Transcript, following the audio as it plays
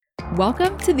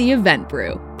Welcome to the Event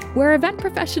Brew, where event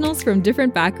professionals from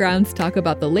different backgrounds talk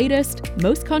about the latest,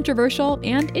 most controversial,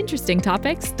 and interesting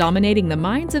topics dominating the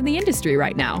minds of the industry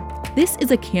right now. This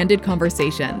is a candid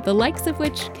conversation, the likes of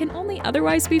which can only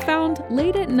otherwise be found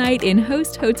late at night in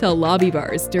host hotel lobby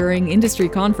bars during industry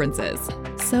conferences.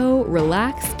 So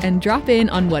relax and drop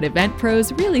in on what event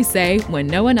pros really say when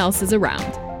no one else is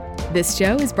around. This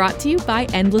show is brought to you by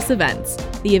Endless Events,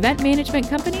 the event management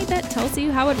company that tells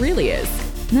you how it really is.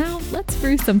 Now, let's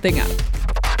brew something up.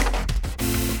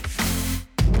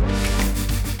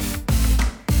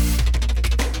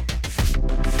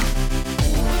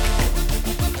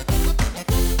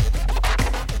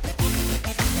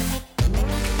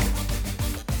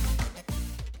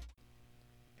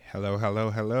 Hello,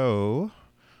 hello, hello.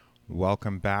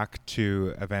 Welcome back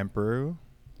to Event Brew.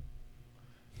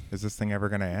 Is this thing ever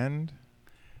going to end?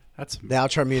 That's the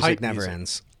outro music never music.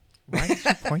 ends. Why did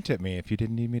you point at me if you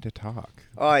didn't need me to talk?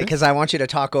 Oh, because I want you to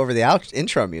talk over the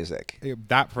intro music.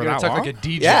 That for You're that gonna talk long? like a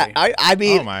DJ. Yeah, I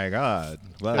mean, Oh my God!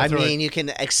 Well, I mean, you can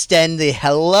extend the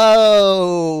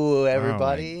hello, oh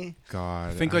everybody. my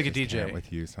God! Think I like a just can't DJ.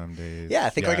 with you some days. Yeah,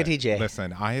 think like a DJ.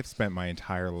 Listen, I have spent my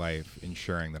entire life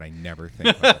ensuring that I never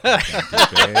think like a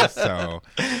DJ. So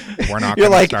we're not. You're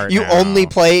gonna like start you now. only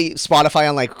play Spotify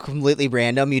on like completely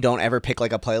random. You don't ever pick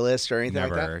like a playlist or anything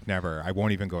like that. Never. I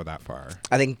won't even go that far.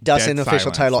 I think Dustin Dead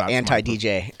official silence. title That's my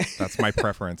anti-DJ. That's my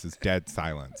preference. Is dead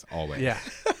silence always. Yeah.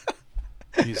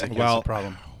 Music Well, is a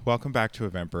problem. Welcome back to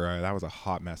Event Brew. That was a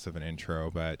hot mess of an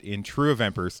intro, but in true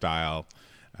Event Brew style,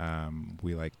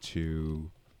 we like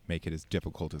to make it as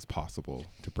difficult as possible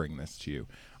to bring this to you.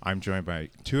 I'm joined by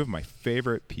two of my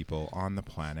favorite people on the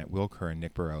planet, Will Kerr and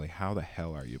Nick Borelli. How the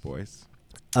hell are you boys?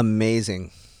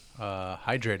 Amazing.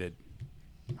 Hydrated.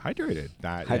 Hydrated.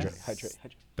 Hydrate.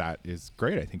 That is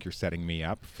great. I think you're setting me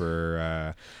up for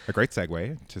a great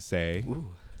segue to say,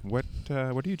 what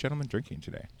are you gentlemen drinking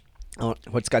today? Oh,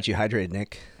 what's got you hydrated,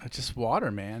 Nick? Just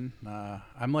water, man.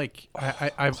 I'm like,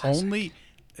 I've only,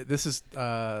 this is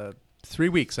 3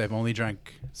 weeks. I've only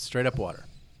drank straight up water.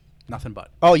 Nothing but.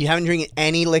 Oh, you haven't drank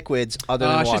any liquids other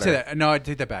than I water. should say that. No, I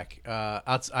take that back.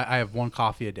 I have one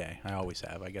coffee a day. I always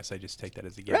have. I guess I just take that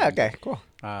as a given. Yeah, okay, cool.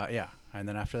 Yeah. And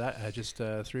then after that, just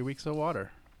 3 weeks of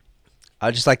water.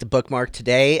 I'd just like to bookmark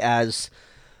today as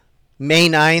May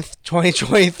 9th,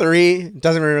 2023.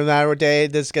 Doesn't really matter what day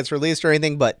this gets released or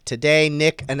anything, but today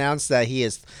Nick announced that he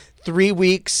is 3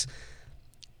 weeks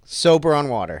sober on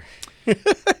water.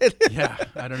 Yeah,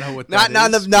 I don't know what that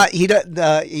is. You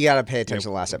gotta pay attention to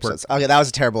the last episodes. Okay, that was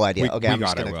a terrible idea. We I'm got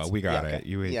just it, gonna, Will. We got it.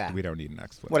 Yeah. We don't need an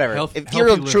explanation. Whatever. If you're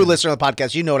a true listener of the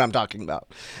podcast, you know what I'm talking about.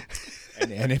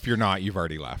 And if you're not, you've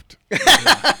already left.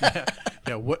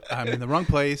 Yeah, I'm in the wrong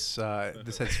place.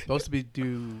 This is supposed to be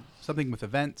do something with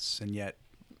events, and yet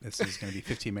this is going to be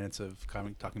 15 minutes of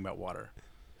talking about water.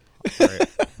 All right.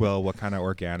 Will, what kind of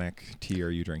organic tea are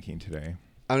you drinking today?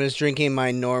 I'm just drinking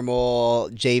my normal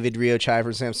Javid Rio chai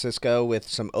from San Francisco with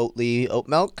some Oatly oat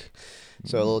milk.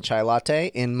 So a little chai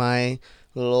latte in my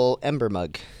little ember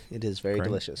mug. It is very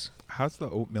delicious. How's the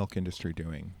oat milk industry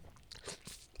doing?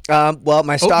 Well,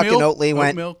 my stock in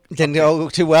Oatly didn't go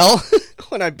too well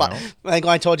when I bought. I think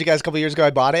when I told you guys a couple years ago I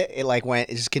bought it. It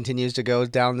just continues to go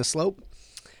down the slope.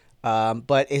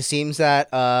 But it seems that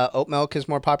oat milk is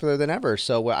more popular than ever.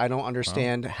 So I don't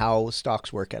understand how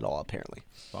stocks work at all. Apparently.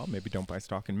 Well, maybe don't buy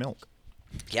stock in milk.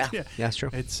 Yeah, that's true.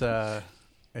 It's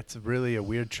really a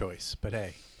weird choice, but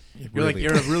hey, You're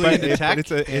you're really into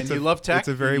tech, and you love tech. It's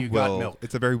a very got milk.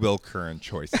 It's a very Will Curran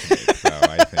choice to make, though,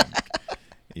 I think.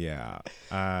 Yeah.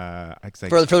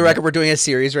 For the record, we're doing a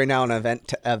series right now on event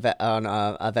type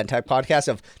podcast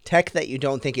of tech that you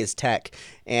don't think is tech,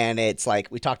 and it's like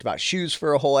we talked about shoes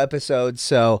for a whole episode.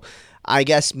 So I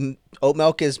guess oat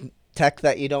milk is tech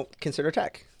that you don't consider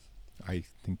tech. I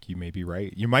think you may be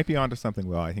right. You might be onto something,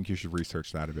 Will. I think you should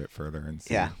research that a bit further and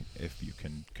see if you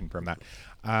can confirm that.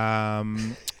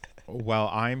 Well,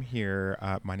 I'm here.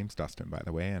 My name's Dustin, by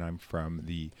the way, and I'm from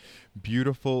the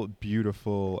beautiful,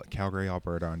 beautiful Calgary,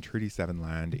 Alberta, on Treaty 7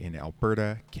 land in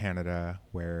Alberta, Canada,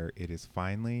 where it is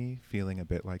finally feeling a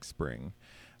bit like spring.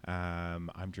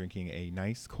 I'm drinking a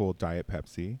nice cold Diet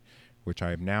Pepsi, which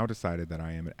I have now decided that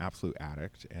I am an absolute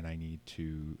addict, and I need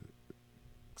to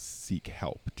seek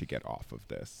help to get off of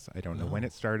this. I don't know when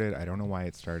it started. I don't know why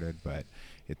it started, but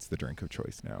it's the drink of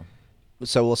choice now.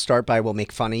 So we'll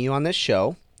make fun of you on this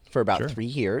show for about 3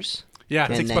 years. Yeah,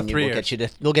 it takes about 3 years.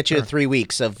 We'll get you to 3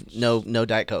 weeks of no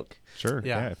Diet Coke. Sure.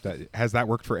 Yeah. Has that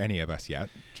worked for any of us yet?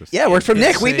 It worked for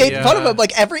Nick. We made fun of him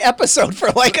like every episode for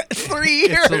like 3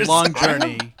 years. It's a long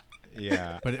journey.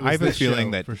 Yeah, But I have a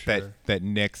feeling that sure. that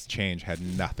Nick's change had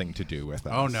nothing to do with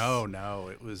us. Oh no,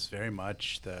 it was very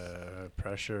much the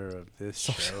pressure of this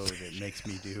show that makes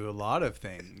me do a lot of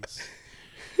things.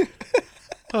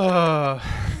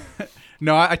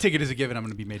 No, I take it as a given. I'm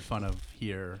going to be made fun of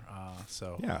here.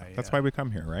 That's why we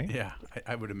come here, right? Yeah,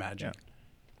 I would imagine.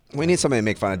 Yeah. We need somebody to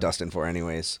make fun of Dustin for,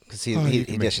 anyways, because he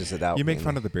dishes it out. You make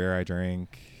fun of the beer I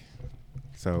drink.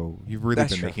 So you've really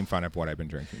been making fun of what I've been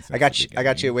drinking. Since I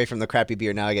got you away from the crappy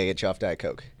beer. Now I gotta get you off Diet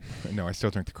Coke. No, I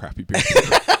still drink the crappy beer.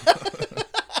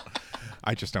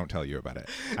 I just don't tell you about it.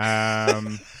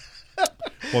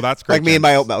 Well, that's great. Like me and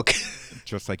my oat milk.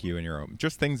 Just like you and your own.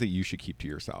 Just things that you should keep to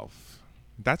yourself.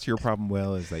 That's your problem,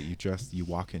 Will, is that you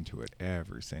walk into it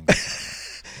every single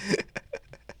time.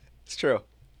 It's true.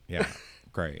 Yeah,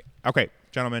 great. Okay,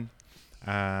 gentlemen.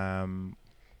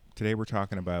 Today we're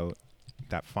talking about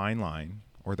that fine line,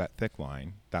 or that thick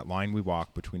line, that line we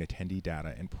walk between attendee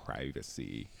data and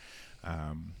privacy,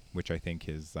 which I think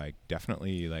is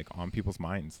definitely on people's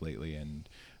minds lately. And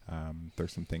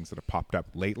there's some things that have popped up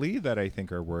lately that I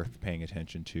think are worth paying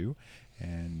attention to.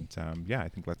 And I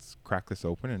think let's crack this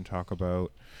open and talk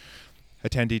about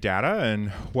attendee data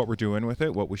and what we're doing with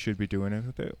it, what we should be doing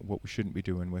with it, what we shouldn't be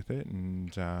doing with it.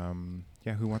 And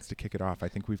who wants to kick it off? I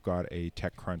think we've got a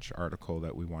TechCrunch article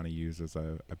that we want to use as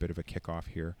a bit of a kickoff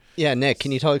here. Yeah, Nick,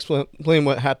 can you explain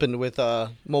what happened with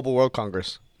Mobile World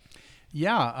Congress?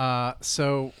 Yeah,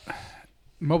 so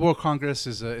Mobile World Congress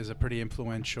is a pretty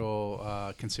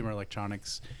influential consumer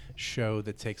electronics show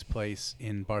that takes place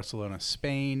in Barcelona,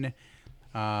 Spain.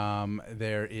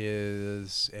 There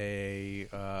is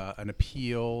an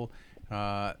appeal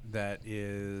that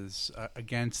is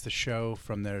against the show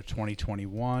from their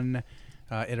 2021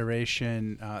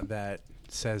 iteration that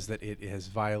says that it has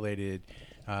violated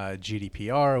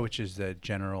GDPR, which is the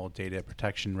General Data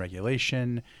Protection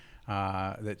Regulation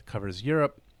that covers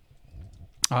Europe.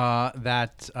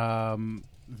 That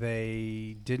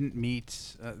they didn't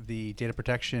meet the data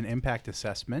protection impact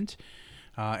assessment.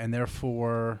 And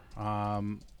therefore,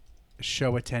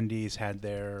 show attendees had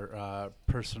their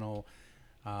personal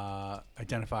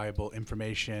identifiable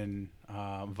information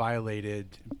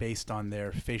violated based on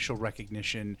their facial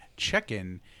recognition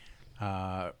check-in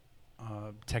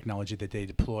technology that they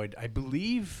deployed. I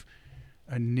believe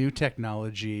a new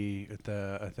technology at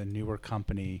the newer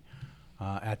company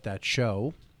at that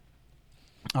show.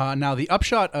 Now, the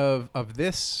upshot of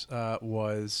this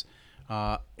was...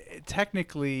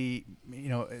 technically,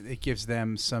 it gives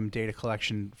them some data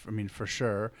collection. For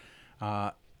sure,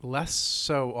 less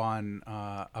so on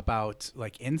about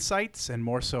insights and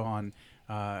more so on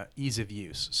ease of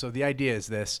use. So the idea is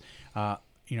this: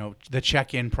 the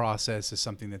check-in process is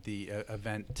something that the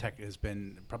event tech has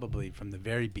been probably from the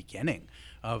very beginning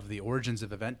of the origins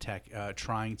of event tech,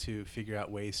 trying to figure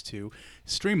out ways to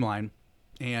streamline.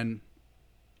 And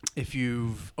if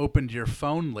you've opened your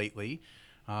phone lately,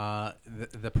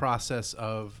 the process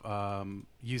of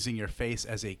using your face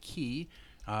as a key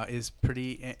is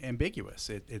pretty ambiguous.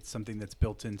 It's something that's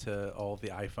built into all of the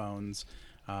iPhones,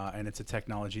 and it's a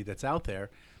technology that's out there.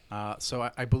 So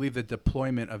I believe the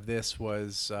deployment of this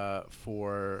was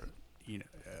for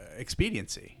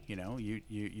expediency.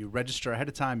 You register ahead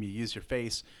of time, you use your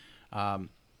face,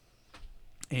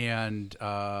 and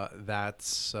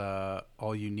that's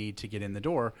all you need to get in the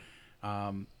door.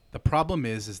 The problem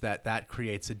is that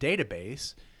creates a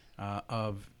database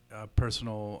of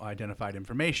personal identified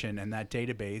information, and that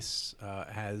database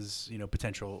has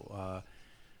potential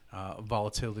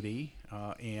volatility,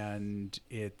 and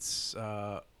it's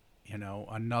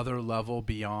another level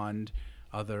beyond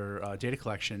other data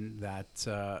collection that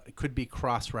could be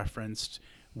cross-referenced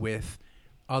with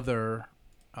other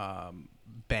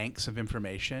banks of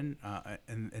information,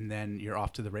 and then you're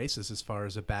off to the races as far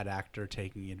as a bad actor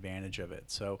taking advantage of it.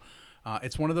 So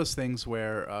it's one of those things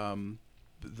where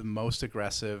the most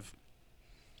aggressive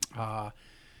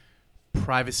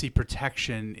privacy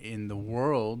protection in the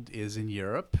world is in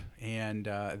Europe, and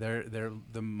they're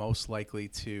the most likely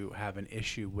to have an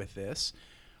issue with this.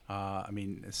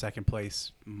 Second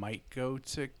place might go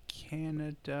to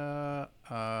Canada.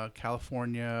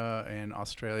 California and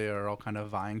Australia are all kind of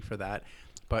vying for that.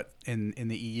 But in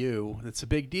the EU, it's a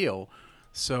big deal.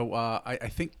 So I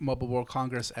think Mobile World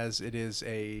Congress, as it is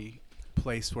a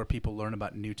place where people learn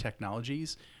about new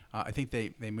technologies, I think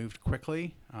they moved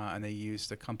quickly, and they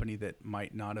used a company that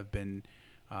might not have been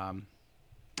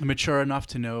mature enough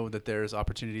to know that there's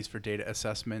opportunities for data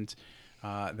assessment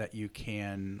that you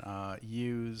can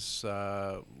use,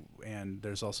 and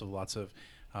there's also lots of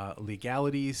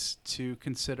legalities to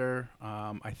consider.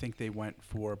 I think they went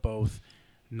for both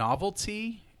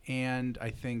novelty and I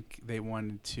think they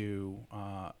wanted to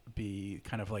be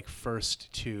kind of like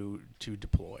first to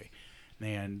deploy.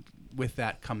 And with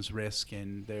that comes risk,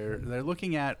 and they're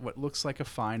looking at what looks like a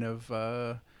fine of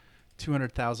 $200,000,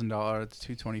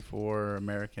 $224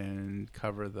 American,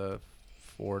 cover the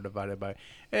 4 divided by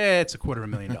it's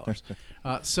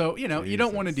 $250,000. So you know, you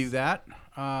don't want to do that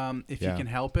if you can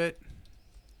help it.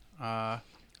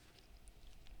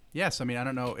 Yes, I mean I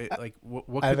don't know, like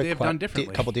what could they have done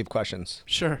differently? A couple deep questions.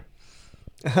 Sure.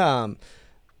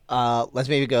 Let's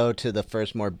maybe go to the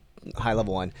first more high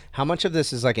level one. How much of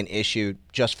this is like an issue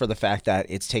just for the fact that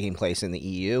it's taking place in the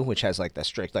EU, which has like the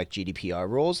strict like GDPR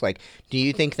rules? Like, do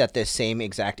you think that this same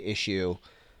exact issue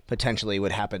potentially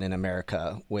would happen in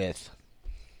America with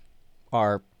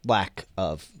our lack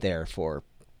of therefore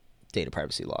data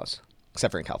privacy laws,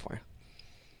 except for in California?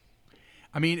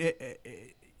 I mean,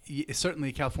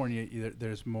 certainly California,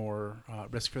 there's more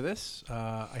risk for this.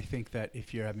 I think that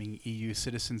if you're having EU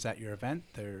citizens at your event,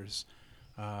 there's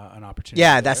an opportunity.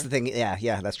 Yeah, that's the thing.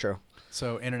 Yeah, that's true.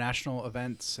 So international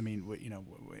events, I mean, you know,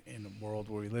 in the world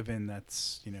where we live in,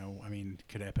 that's, you know, I mean,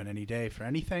 could happen any day for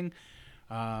anything.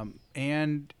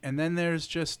 And then there's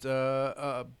just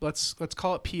let's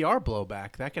call it PR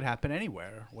blowback. That could happen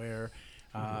anywhere where,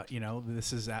 you know,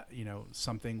 this is you know,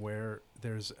 something where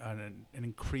there's an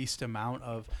increased amount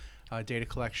of data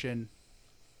collection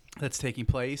that's taking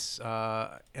place,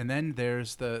 and then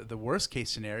there's the worst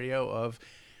case scenario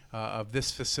of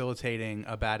this facilitating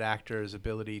a bad actor's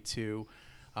ability to,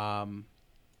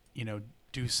 you know,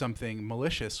 do something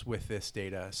malicious with this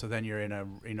data. So then you're in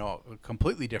a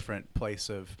completely different place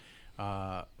of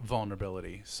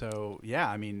vulnerability. So yeah,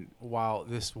 I mean, while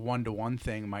this one-to-one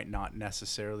thing might not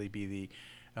necessarily be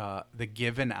the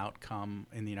given outcome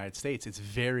in the United States, it's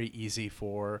very easy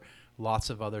for lots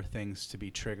of other things to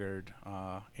be triggered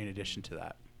in addition to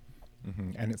that.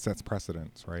 Mm-hmm. And it sets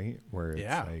precedents, right? Where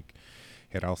it's like,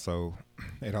 it also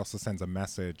sends a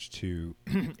message to,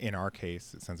 in our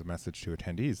case, it sends a message to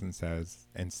attendees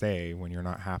and say when you're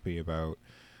not happy about,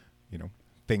 you know,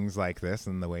 things like this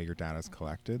and the way your data is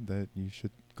collected, that you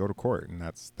should go to court, and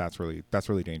that's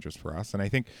really dangerous for us. And I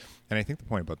think the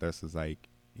point about this is, like,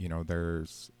 you know,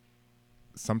 there's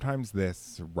sometimes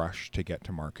this rush to get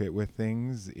to market with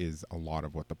things is a lot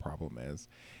of what the problem is.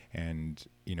 And,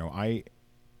 you know,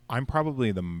 I'm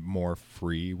probably the more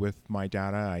free with my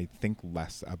data. I think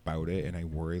less about it and I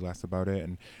worry less about it.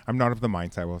 And I'm not of the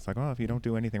mindset where it's like, oh, if you don't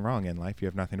do anything wrong in life, you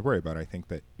have nothing to worry about. I think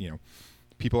that, you know,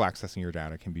 people accessing your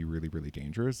data can be really, really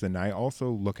dangerous. And I also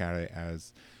look at it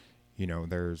as, you know,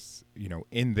 there's, you know,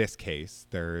 in this case,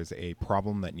 there's a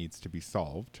problem that needs to be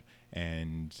solved,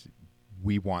 and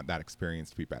we want that experience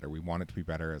to be better. We want it to be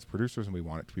better as producers, and we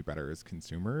want it to be better as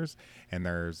consumers. And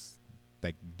there's,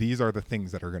 like, these are the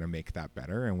things that are going to make that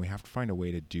better. And we have to find a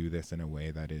way to do this in a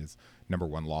way that is, number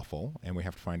one, lawful. And we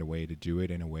have to find a way to do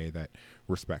it in a way that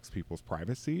respects people's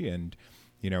privacy. And,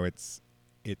 you know, it's,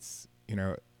 you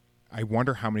know, I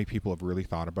wonder how many people have really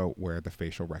thought about where the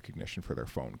facial recognition for their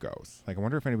phone goes. Like, I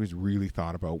wonder if anybody's really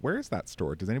thought about, where is that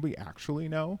stored? Does anybody actually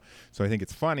know? So I think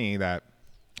it's funny that,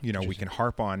 you know, we can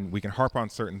harp on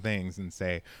certain things and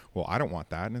say, well, I don't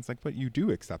want that. And it's like, but you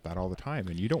do accept that all the time,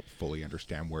 and you don't fully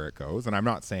understand where it goes. And I'm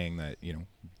not saying that, you know,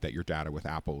 that your data with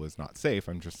Apple is not safe.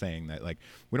 I'm just saying that, like,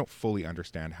 we don't fully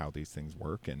understand how these things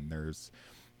work. And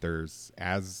there's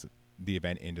as the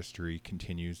event industry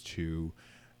continues to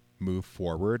move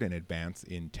forward and advance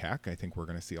in tech, I think we're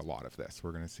going to see a lot of this.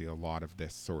 We're going to see a lot of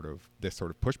this sort of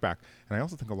pushback. And I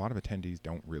also think a lot of attendees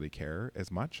don't really care as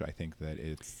much. I think that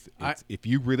it's if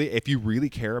you really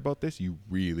care about this, you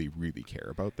really, really care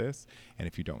about this. And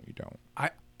if you don't, you don't.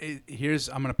 I'm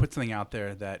going to put something out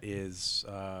there that is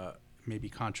maybe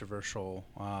controversial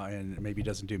and maybe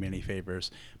doesn't do me any favors,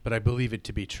 but I believe it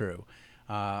to be true.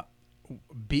 The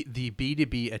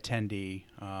B2B attendee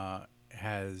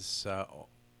has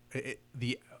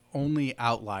the only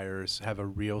outliers have a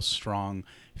real strong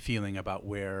feeling about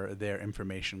where their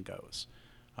information goes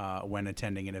when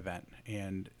attending an event,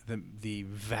 and the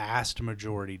vast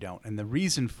majority don't. And the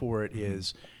reason for it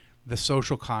is the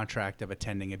social contract of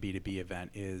attending a B2B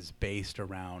event is based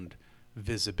around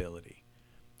visibility.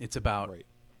 It's about, right.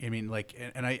 I mean, like,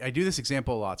 and I do this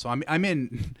example a lot. So I'm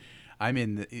in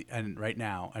right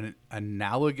now an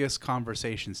analogous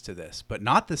conversations to this, but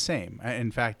not the same.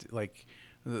 In fact, like,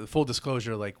 the full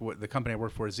disclosure, like, what the company I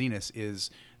work for, Zenus, is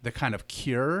the kind of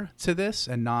cure to this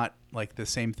and not like the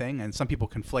same thing. And some people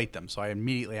conflate them. So I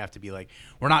immediately have to be like,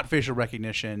 we're not facial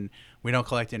recognition. We don't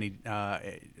collect any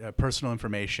personal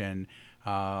information.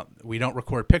 We don't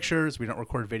record pictures. We don't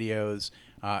record videos.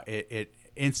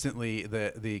 instantly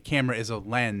the camera is a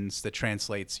lens that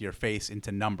translates your face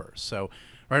into numbers. So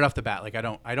right off the bat, like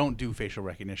I don't do facial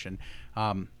recognition.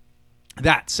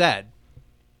 That said,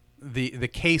 the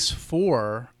case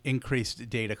for increased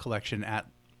data collection at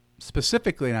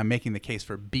specifically, and I'm making the case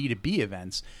for B2B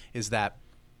events, is that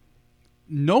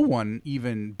no one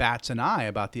even bats an eye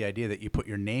about the idea that you put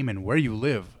your name and where you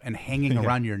live and hanging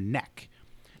around your neck.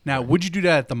 Now, would you do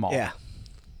that at the mall? Yeah.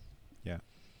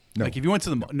 No. Like if you went to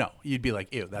the mall, no, you'd be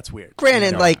like, ew, that's weird.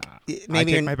 Granted, like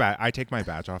maybe I take my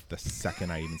badge off the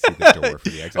second I even see the door for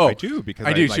the exit. I do because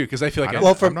I do too, because I feel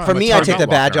like for me, I take the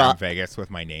badge off. Vegas with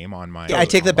my name on my. Yeah, I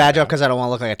take the badge off because I don't want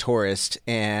to look like a tourist,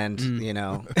 and you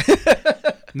know.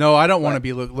 No, I don't want to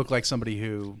be look like somebody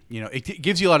who, you know, it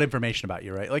gives you a lot of information about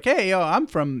you, right? Like, hey, I'm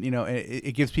from, you know,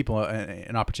 it gives people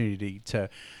an opportunity to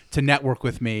network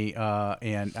with me,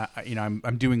 and you know,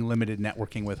 I'm doing limited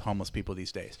networking with homeless people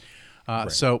these days. Right.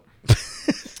 So, but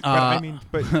I mean,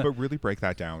 but really break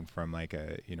that down from like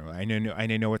a, you know, I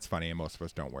know it's funny and most of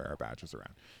us don't wear our badges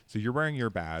around. So you're wearing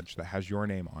your badge that has your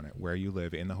name on it, where you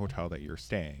live in the hotel that you're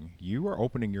staying. You are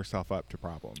opening yourself up to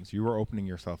problems. You are opening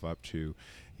yourself up to,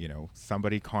 you know,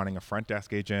 somebody conning a front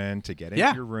desk agent to get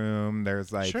into your room.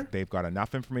 There's like, they've got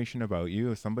enough information about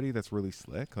you. Somebody that's really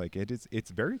slick. Like it's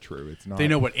very true. It's not. They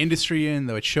know what industry you're in,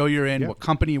 what show you're in, what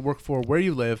company you work for, where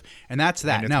you live, and that's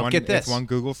that. Now get this. It's one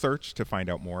Google search to find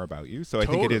out more about you. So I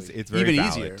think it's very even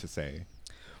valid easier to say.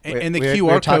 And the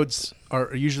QR codes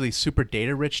are usually super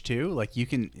data rich too. Like you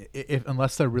can,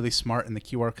 unless they're really smart, and the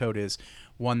QR code is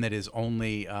one that is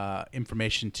only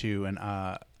information to an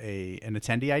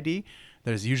attendee ID.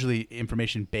 There's usually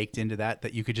information baked into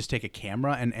that you could just take a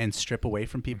camera and strip away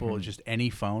from people, just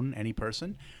any phone, any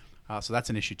person. So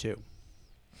that's an issue too.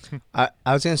 I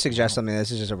was going to suggest something. This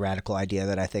is just a radical idea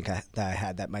that I think that I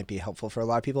had that might be helpful for a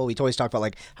lot of people. We always talk about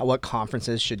like what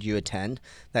conferences should you attend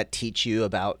that teach you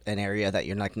about an area that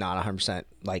you're like not 100%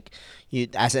 like you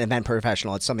as an event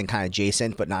professional. It's something kind of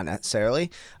adjacent, but not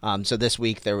necessarily. So this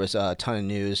week there was a ton of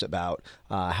news about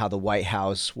how the White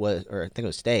House was, or I think it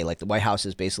was today, like the White House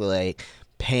is basically like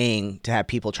paying to have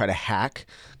people try to hack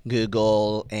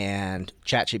Google and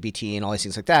ChatGPT and all these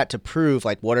things like that to prove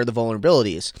like what are the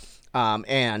vulnerabilities.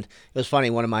 And it was funny.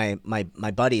 One of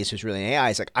my buddies who's really in AI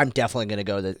is like, I'm definitely going to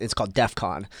go to, it's called DEF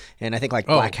CON. And I think like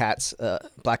Black Hat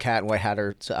and White Hat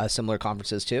are similar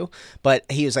conferences too. But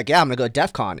he was like, yeah, I'm going to go to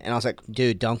DEF CON. And I was like,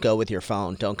 dude, don't go with your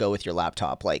phone. Don't go with your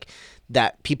laptop. Like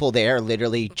that people there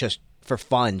literally just for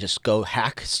fun, just go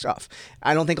hack stuff.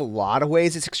 I don't think a lot of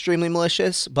ways it's extremely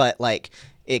malicious, but like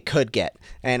it could get.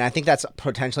 And I think that's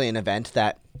potentially an event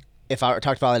that if I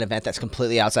talked about an event that's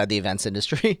completely outside the events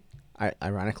industry,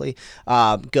 ironically,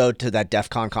 go to that DEF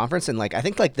CON conference. And like I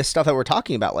think like this stuff that we're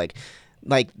talking about, like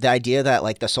the idea that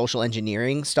like the social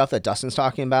engineering stuff that Dustin's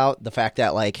talking about, the fact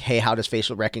that like, hey, how does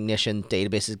facial recognition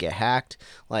databases get hacked?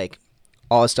 Like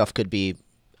all this stuff could be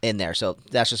in there. So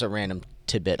that's just a random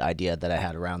tidbit idea that I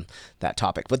had around that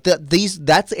topic. But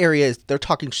that's areas they're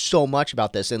talking so much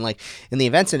about this. And like in the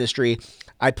events industry,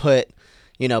 I put,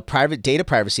 you know, private data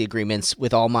privacy agreements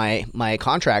with all my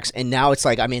contracts. And now it's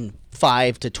like I'm in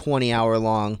 5 to 20 hour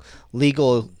long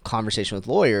legal conversation with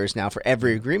lawyers now for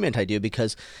every agreement I do,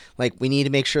 because like we need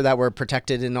to make sure that we're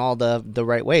protected in all the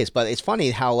right ways. But it's funny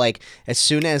how like as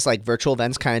soon as like virtual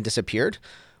events kind of disappeared,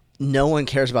 no one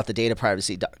cares about the data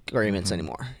privacy agreements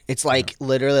anymore. It's like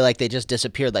literally like they just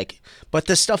disappeared. Like, but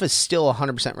this stuff is still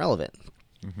 100% relevant.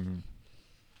 Mm-hmm.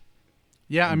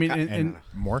 Yeah, I mean, and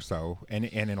more so, and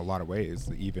in a lot of ways,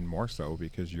 even more so,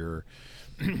 because you're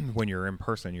when you're in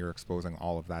person, you're exposing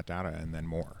all of that data and then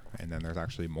more, and then there's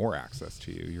actually more access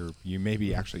to you. You may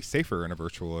be actually safer in a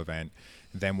virtual event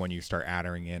than when you start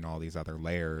adding in all these other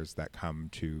layers that come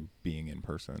to being in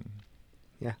person.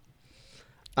 Yeah.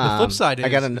 The flip side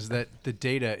is that the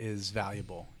data is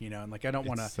valuable, you know, and like I don't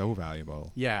want to. It's so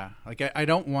valuable. Yeah, like I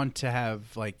don't want to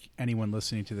have like anyone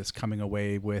listening to this coming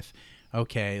away with,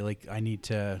 okay, like I need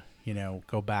to, you know,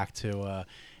 go back to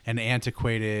an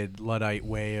antiquated Luddite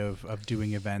way of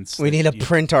doing events. We need to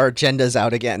print our agendas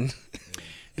out again.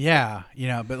 Yeah, you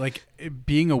know, but like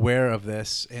being aware of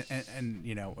this and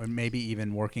you know, and maybe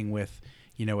even working with,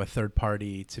 you know, a third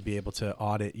party to be able to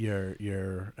audit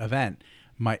your event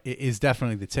is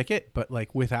definitely the ticket. But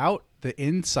like without the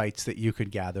insights that you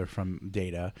could gather from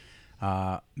data,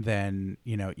 then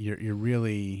you know you're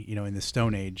really, you know, in the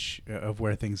Stone Age of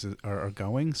where things are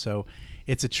going. So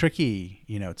it's a tricky,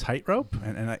 you know, tightrope,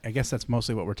 and I guess that's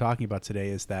mostly what we're talking about today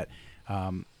is that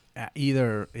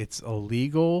either it's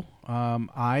illegal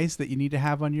eyes that you need to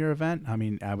have on your event. I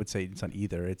mean, I would say it's on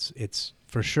either. It's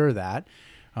for sure that,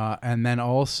 and then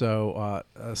also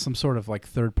some sort of like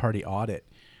third party audit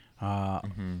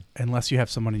unless you have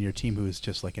someone in your team who is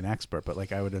just like an expert. But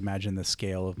like I would imagine the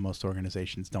scale of most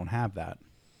organizations don't have that.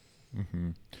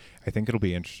 I think it'll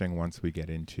be interesting once we get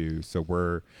into, so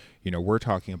we're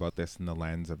talking about this in the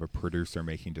lens of a producer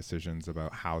making decisions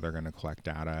about how they're going to collect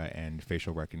data and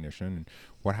facial recognition.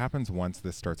 What happens once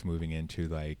this starts moving into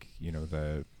like,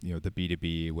 the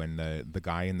B2B, when the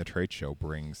guy in the trade show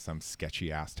brings some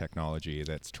sketchy ass technology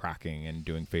that's tracking and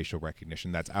doing facial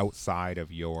recognition that's outside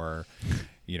of your,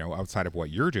 outside of what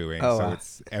you're doing.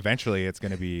 It's eventually,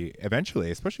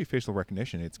 especially facial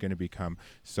recognition, it's going to become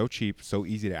so cheap, so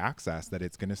easy to access that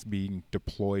it's going to be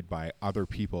deployed by other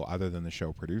people other than the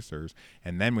show producers.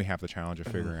 And then we have the challenge of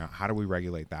figuring out, how do we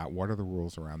regulate that? What are the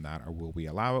rules around that? Or will we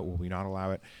allow it? Will we not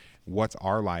allow it? What's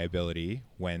our liability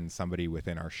when somebody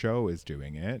within our show is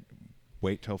doing it?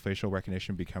 Wait till facial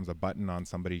recognition becomes a button on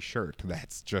somebody's shirt.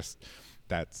 That's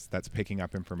picking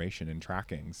up information and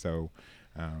tracking. So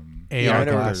AR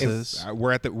glasses.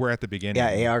 We're at the beginning.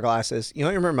 Yeah, AR glasses. You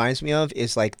know what it reminds me of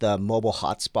is like the mobile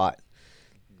hotspot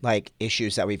like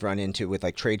issues that we've run into with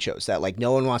like trade shows, that like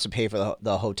no one wants to pay for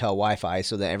the hotel Wi-Fi,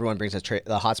 so then everyone brings the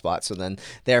hotspot, so then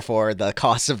therefore the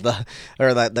costs of the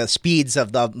speeds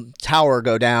of the tower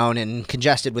go down and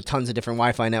congested with tons of different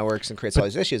Wi-Fi networks and creates all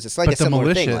these issues. It's like a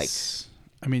similar thing. Like,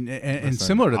 I mean, and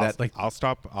similar to that, like I'll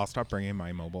stop bringing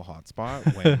my mobile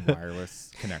hotspot when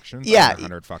wireless connections are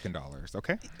 $100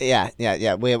 Okay. Yeah.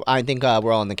 I think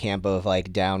we're all in the camp of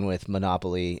like down with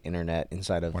monopoly internet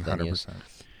inside of 100%. Venues.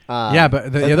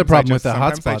 But the other problem with the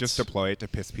hotspots, sometimes I just deploy it to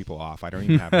piss people off. I don't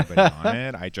even have anybody on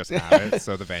it. I just have it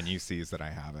so the venue sees that I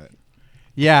have it.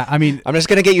 Yeah, I mean, I'm just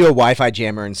gonna get you a Wi-Fi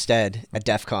jammer instead at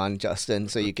DEF CON, Justin,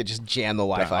 so you could just jam the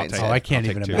Wi-Fi instead. I can't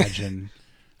even imagine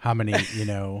how many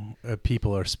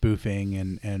people are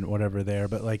spoofing and whatever there.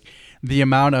 But like the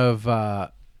amount of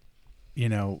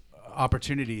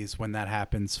opportunities when that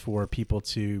happens for people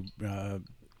to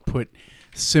put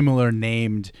similar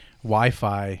named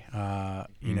Wi-Fi,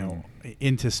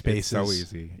 into spaces. It's so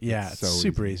easy. Yeah, it's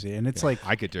super easy. And it's like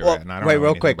I could do it. And I don't know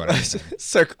real quick, about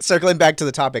circling back to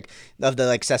the topic of the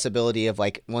accessibility of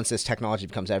like once this technology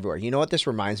becomes everywhere. You know what this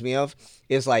reminds me of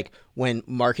is like when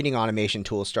marketing automation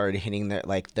tools started hitting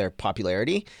their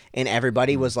popularity, and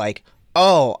everybody was like,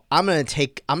 oh, I'm gonna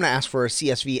ask for a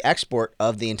CSV export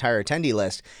of the entire attendee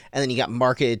list, and then you got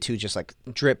marketed to just like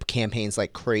drip campaigns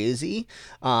like crazy.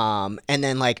 And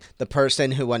then like the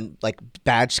person who, when like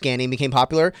badge scanning became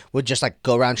popular, would just like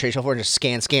go around trade show floor and just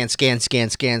scan,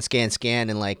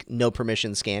 and like no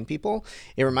permission scan people.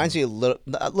 It reminds me a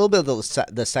little bit of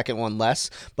the second one less,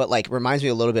 but like reminds me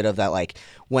a little bit of that, like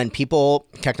when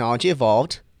technology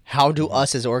evolved, how do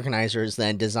us as organizers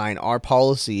then design our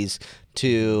policies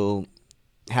to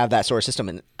have that sort of system?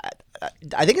 And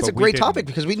I think it's a great topic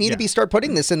because we need to start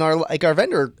putting this in our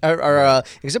vendor, our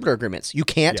exhibitor agreements. You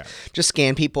can't just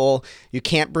scan people. You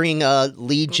can't bring a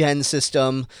lead gen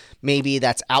system maybe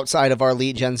that's outside of our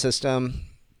lead gen system.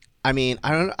 I mean,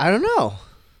 I don't know.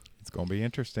 It's going to be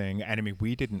interesting. And I mean,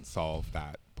 we didn't solve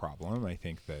that problem. I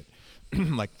think that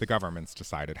like the governments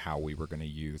decided how we were going to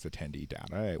use attendee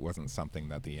data. It wasn't something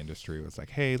that the industry was like,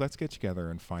 hey, let's get together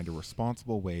and find a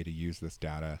responsible way to use this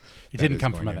data. It didn't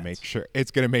come from events.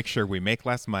 It's going to make sure we make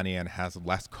less money and has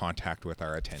less contact with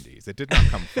our attendees. It did not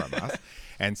come from us.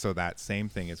 And so that same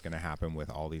thing is going to happen with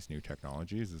all these new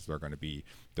technologies, is they're going to be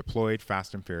deployed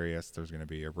fast and furious. There's going to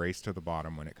be a race to the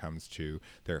bottom when it comes to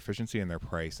their efficiency and their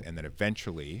price. And then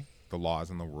eventually the laws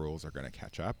and the rules are going to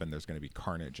catch up, and there's going to be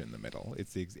carnage in the middle.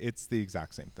 It's the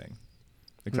exact same thing.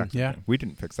 Thing. We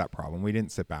didn't fix that problem. We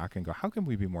didn't sit back and go, how can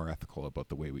we be more ethical about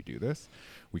the way we do this?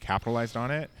 We capitalized on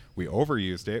it. We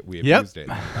overused it. We abused it.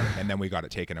 And then we got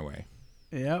it taken away.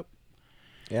 Yep.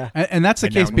 Yeah. And that's the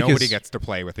case because nobody gets to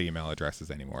play with the email addresses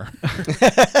anymore.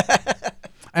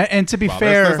 and to be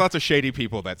fair, there's lots of shady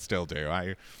people that still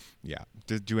do.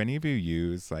 Do any of you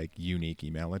use like unique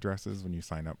email addresses when you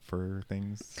sign up for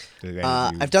things?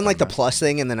 I've done like the plus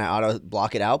thing and then I auto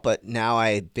block it out, but now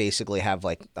I basically have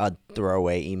like a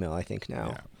throwaway email, I think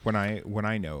now. Yeah. When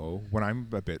I'm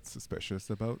a bit suspicious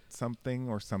about something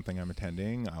or something I'm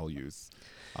attending, I'll use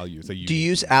a unique Do you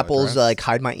use email Apple's address. like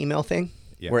hide my email thing?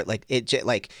 Yeah. Where there's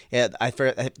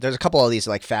a couple of these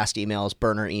like fast emails,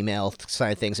 burner email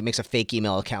side things. It makes a fake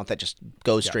email account that just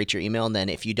goes straight to your email, and then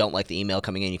if you don't like the email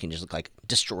coming in, you can just like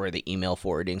destroy the email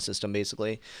forwarding system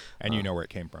basically. And you know where it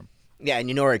came from. Yeah, and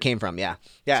you know where it came from. Yeah.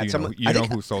 So you know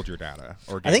who sold your data.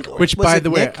 Which, by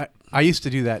the way, I used to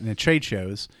do that in the trade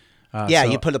shows.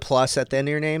 You put a plus at the end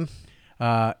of your name.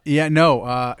 I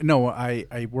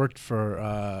worked for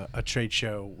a trade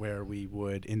show where we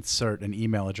would insert an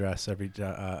email address,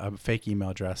 a fake email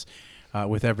address,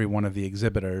 with every one of the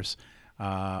exhibitors.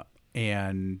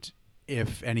 and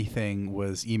if anything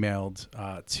was emailed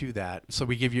to that. So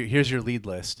we give you, here's your lead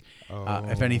list.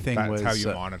 If anything that's was... how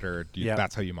you monitor.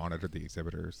 That's how you monitor the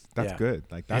exhibitors. That's good.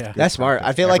 Like that's good. That's smart.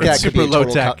 I feel like that could be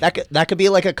that could be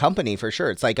like a company for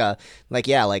sure. It's like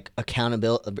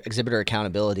accountability, exhibitor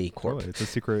accountability corp. Totally.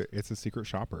 It's a secret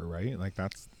shopper, right? Like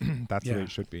that's the way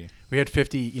it should be. We had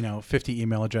 50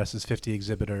 email addresses, 50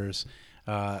 exhibitors.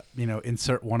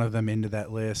 Insert one of them into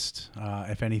that list.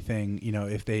 If anything,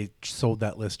 if they sold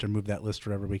that list or moved that list,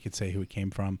 whatever, we could say who it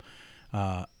came from.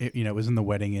 It was in the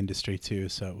wedding industry too,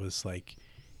 so it was like,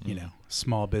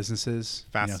 small businesses.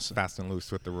 Fast and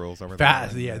loose with the rules over there.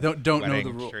 Yeah, don't know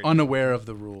the rules, unaware of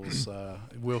the rules,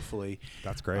 willfully.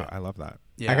 That's great. I love that.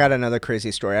 Yeah. I got another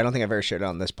crazy story. I don't think I've ever shared it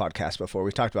on this podcast before.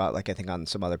 We've talked about, I think on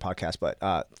some other podcasts, but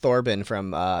Thorben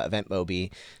from Event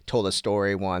Moby told a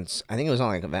story once. I think it was on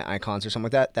like Event Icons or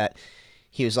something like that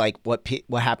he was like, what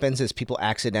happens is people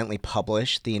accidentally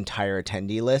publish the entire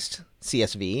attendee list,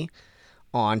 CSV,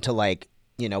 onto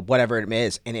whatever it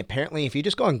is. And apparently if you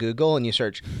just go on Google and you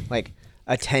search like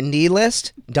attendee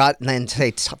list and then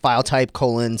say file type :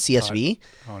 CSV,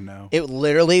 oh no, it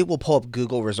literally will pull up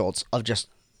Google results of just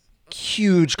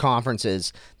huge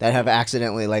conferences that have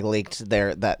accidentally leaked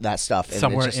that stuff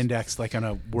somewhere indexed like on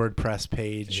a WordPress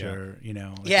page or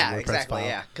exactly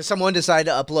file. Because someone decided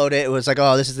to upload it. It was like,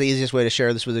 oh, this is the easiest way to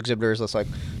share this with exhibitors. Let's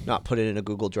not put it in a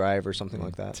Google Drive or something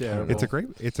like that.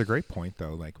 It's a great point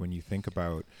though. Like when you think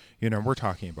about, we're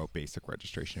talking about basic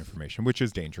registration information, which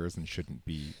is dangerous and shouldn't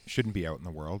be out in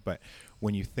the world. But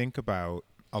when you think about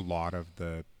a lot of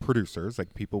the producers,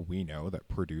 like people we know that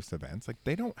produce events, like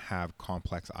they don't have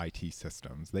complex IT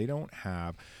systems. They don't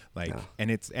have and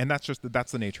that's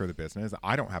the nature of the business.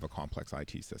 I don't have a complex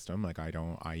IT system.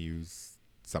 I use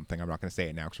something. I'm not going to say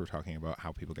it now because we're talking about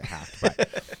how people get hacked,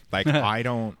 but I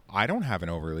don't have an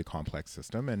overly complex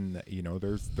system. And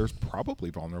there's probably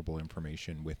vulnerable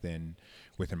information within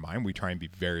mine. We try and be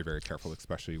very, very careful,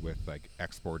 especially with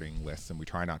exporting lists, and we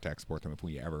try not to export them if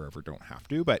we ever don't have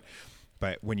to. But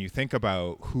when you think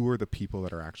about who are the people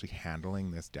that are actually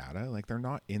handling this data, they're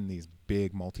not in these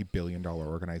big multi-billion-dollar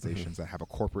organizations that have a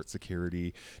corporate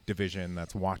security division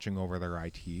that's watching over their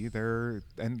IT. They're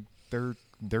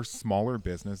smaller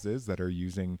businesses that are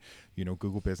using,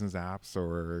 Google Business Apps,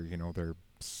 or they're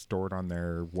stored on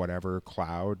their whatever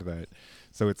cloud.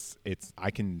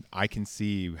 I can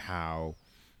see how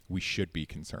we should be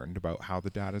concerned about how the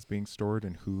data is being stored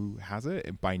and who has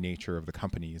it by nature of the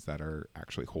companies that are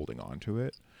actually holding on to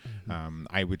it. Mm-hmm.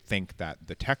 I would think that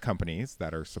the tech companies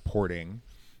that are supporting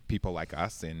people like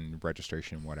us in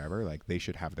registration and whatever, they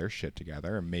should have their shit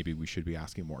together, and maybe we should be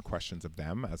asking more questions of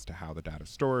them as to how the data is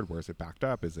stored, where is it backed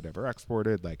up, is it ever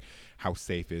exported, how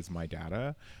safe is my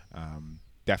data.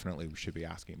 Definitely we should be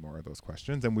asking more of those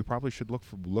questions, and we probably should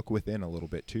look within a little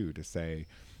bit too to say,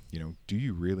 do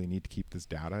you really need to keep this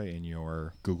data in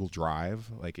your Google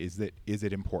Drive? Is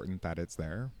it important that it's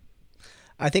there?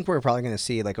 I think we're probably going to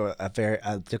see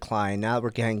a decline now that we're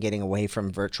getting away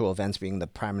from virtual events being the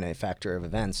primary factor of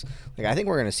events. I think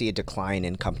we're going to see a decline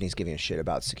in companies giving a shit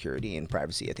about security and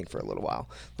privacy. I think for a little while.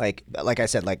 Like I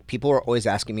said, people are always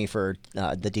asking me for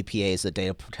the DPAs, the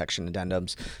data protection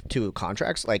addendums to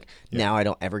contracts. Now I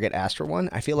don't ever get asked for one.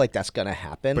 I feel like that's going to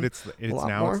happen. But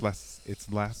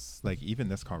it's less even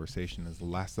this conversation is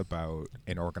less about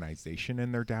an organization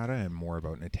and their data and more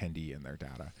about an attendee and their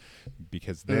data,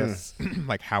 because this.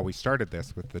 How we started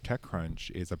this with the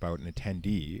TechCrunch is about an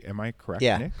attendee. Am I correct,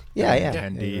 Nick? Yeah.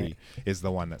 Attendee is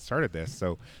the one that started this.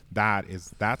 So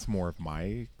that's more of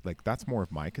my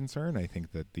concern. I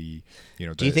think that do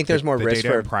you think there's more risk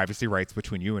for privacy rights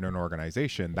between you and an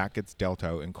organization that gets dealt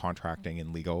out in contracting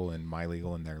and legal and my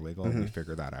legal and their legal, and we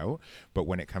figure that out. But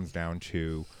when it comes down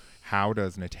to how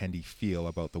does an attendee feel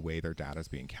about the way their data is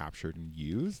being captured and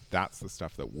used, that's the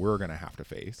stuff that we're going to have to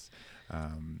face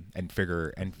and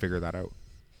figure that out.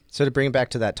 So to bring it back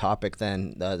to that topic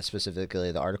then,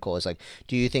 specifically the article is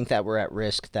do you think that we're at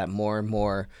risk that more and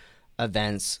more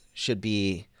events should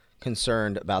be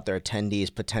concerned about their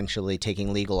attendees potentially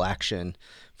taking legal action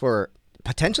for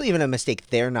potentially even a mistake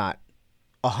they're not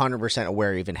 100%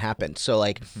 aware even happened? So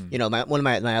one of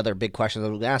my other big questions I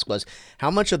was going to ask was,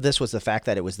 how much of this was the fact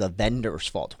that it was the vendor's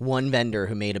fault, one vendor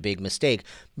who made a big mistake,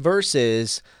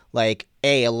 versus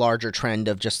a larger trend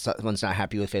of just someone's not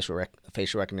happy with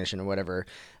facial recognition or whatever,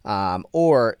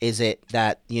 or is it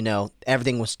that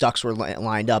everything ducks were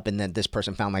lined up and then this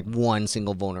person found one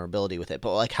single vulnerability with it?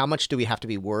 But how much do we have to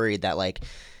be worried that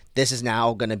this is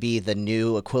now going to be the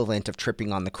new equivalent of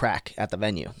tripping on the crack at the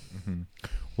venue? Mm-hmm.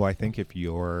 Well, I think if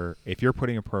you're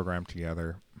putting a program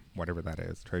together, whatever that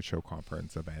is, trade show,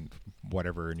 conference, event,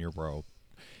 whatever in your world,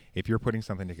 if you're putting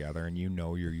something together and you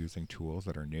know you're using tools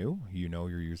that are new, you know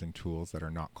you're using tools that are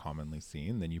not commonly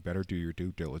seen, then you better do your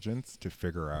due diligence to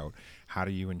figure out how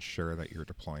do you ensure that you're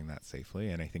deploying that safely.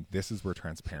 And I think this is where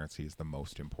transparency is the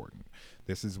most important.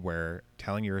 This is where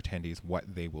telling your attendees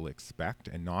what they will expect,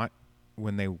 and not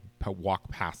when they walk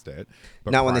past it,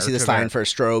 but not when they see the sign for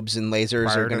strobes and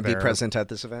lasers are going to be present at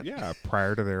this event. Yeah,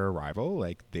 prior to their arrival,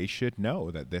 like, they should know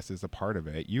that this is a part of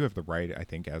it. You have the right, I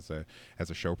think, as a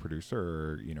show producer,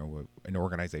 or, you know, an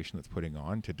organization that's putting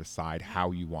on, to decide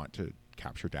how you want to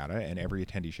capture data, and every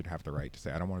attendee should have the right to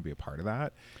say, I don't want to be a part of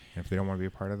that. And if they don't want to be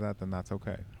a part of that, then that's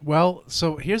okay. Well,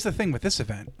 so here's the thing with this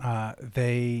event.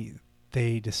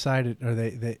 They decided, or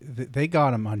they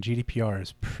got them on GDPR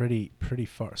is pretty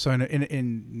far. So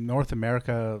in North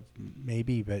America,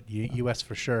 maybe, but US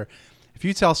for sure. If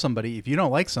you tell somebody, if you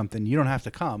don't like something, you don't have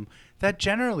to come, that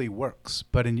generally works.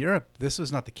 But in Europe, this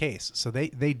was not the case. So they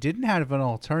didn't have an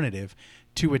alternative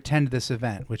to attend this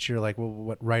event, which you're like, well,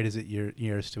 what right is it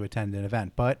yours to attend an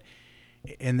event? But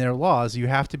in their laws, you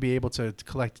have to be able to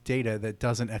collect data that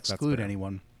doesn't exclude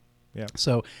anyone. Yeah.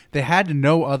 So they had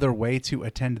no other way to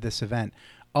attend this event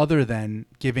other than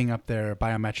giving up their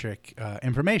biometric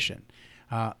information.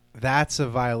 That's a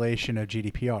violation of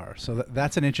GDPR. So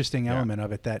that's an interesting element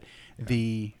of it. That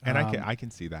and I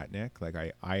can see that, Nick. Like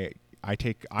I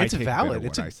take valid.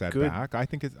 It's what I said good. Back. I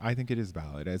think it is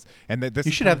valid. This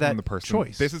you should have that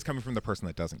choice. This is coming from the person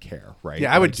that doesn't care, right?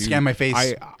 Yeah, I would scan my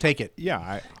face. Take it.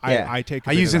 Yeah, I take.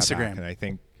 I use Instagram,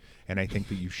 and I think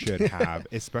that you should have,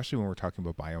 especially when we're talking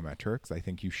about biometrics, I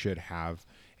think you should have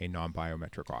a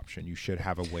non-biometric option. You should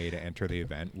have a way to enter the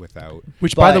event without.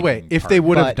 Which, by the way, if they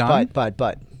would have done,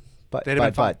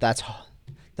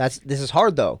 this is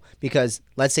hard though, because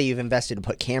let's say you've invested to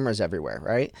put cameras everywhere,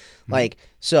 right? Mm-hmm. Like,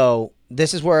 so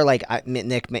this is where, like,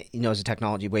 Nick knows the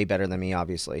technology way better than me,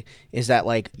 obviously, is that,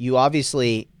 like, you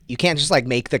can't just, like,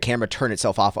 make the camera turn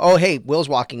itself off. Oh, hey, Will's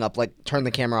walking up, like, turn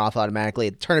the camera off automatically,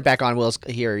 turn it back on, Will's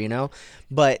here, you know?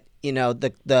 But, you know,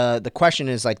 the question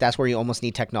is, like, that's where you almost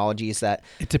need technologies that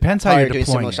it depends how you're doing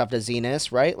similar stuff to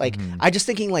Zenus, right? Like, I just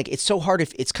thinking, like, it's so hard.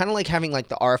 If it's kind of like having, like,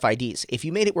 the RFIDs. If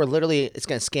you made it where literally it's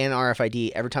going to scan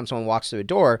RFID every time someone walks through a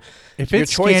door, if your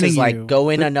it's choice is, like, go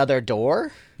in another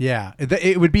door. Yeah,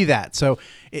 it would be that. So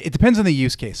it depends on the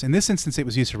use case. In this instance, it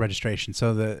was used for registration.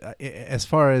 So as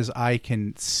far as I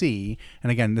can see,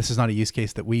 and again, this is not a use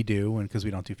case that we do, and because we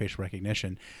don't do facial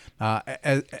recognition,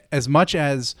 as much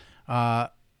as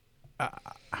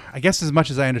I guess as much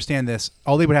as I understand this,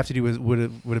 all they would have to do would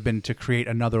have been to create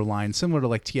another line similar to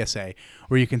like TSA,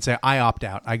 where you can say, I opt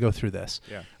out, I go through this.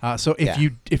 Yeah. So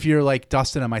if you're like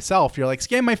Dustin and myself, you're like,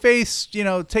 scan my face, you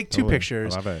know, take two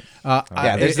pictures. I love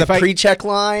it. There's the pre-check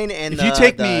line, and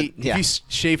if you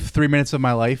shave 3 minutes of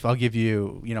my life, I'll give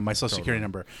you, you know, my social security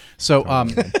number. So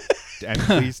and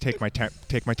please take my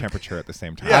temperature at the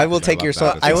same time. Yeah, I will take your.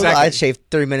 I shave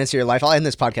 3 minutes of your life. I'll end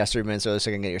this podcast 3 minutes early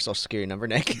so I can get your social security number,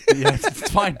 Nick. Yeah,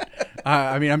 it's fine.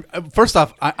 I mean, first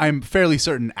off, I'm fairly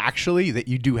certain actually that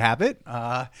you do have it,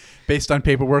 based on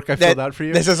paperwork I filled out for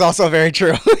you. This is also very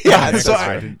true. Yeah. So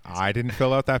I didn't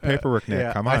fill out that paperwork,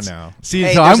 Nick. Come on now. See,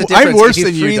 hey, so I'm worse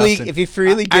than you, Dustin. If you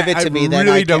freely give it to me, then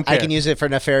I can use it for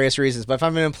nefarious reasons. But if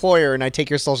I'm an employer and I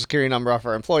take your social security number off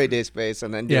our employee database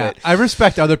and then do it, I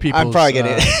respect other people's. I'm probably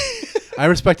getting it. I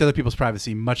respect other people's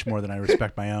privacy much more than I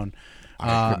respect my own.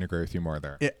 I couldn't agree with you more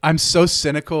there. I'm so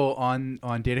cynical on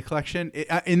data collection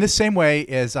in the same way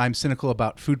as I'm cynical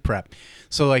about food prep.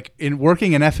 So like in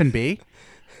working in F&B,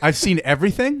 I've seen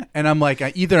everything, and I'm like,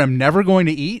 either I'm never going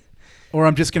to eat, or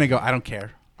I'm just going to go, I don't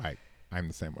care. I'm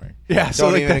the same way. Yeah, so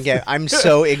like I'm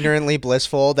so ignorantly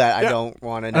blissful that I don't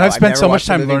want to know. And I've spent so much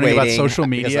time learning about social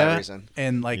media,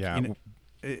 and like,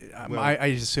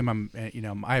 I just assume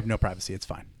I have no privacy. It's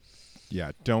fine.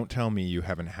 Yeah, don't tell me you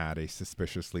haven't had a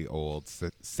suspiciously old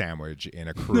sandwich in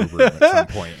a crew room at some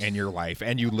point in your life,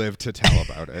 and you live to tell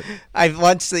about it.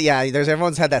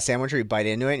 Everyone's had that sandwich where you bite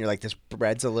into it, and you're like, this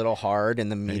bread's a little hard, and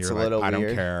the meat's a little weird. I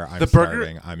don't care. I'm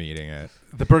starving. I'm eating it.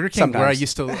 The Burger King where I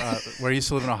used to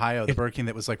live in Ohio, the Burger King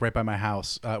that was like right by my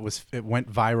house, it went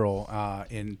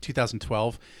viral in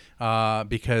 2012.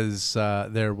 Because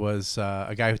there was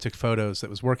a guy who took photos that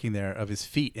was working there of his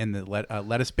feet in the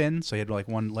lettuce bin. So he had like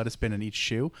one lettuce bin in each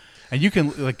shoe. And you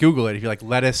can like Google it. If you like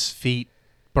lettuce, feet,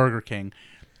 Burger King,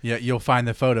 you'll find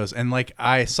the photos. And like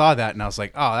I saw that and I was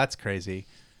like, oh, that's crazy.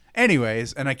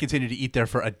 Anyways, and I continued to eat there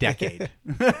for a decade.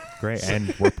 Great.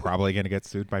 And we're probably going to get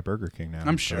sued by Burger King now.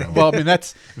 I'm sure. Well, I mean,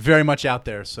 that's very much out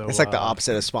there. So it's like the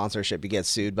opposite of sponsorship. You get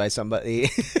sued by somebody.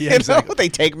 Yeah, exactly. They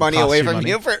take money away from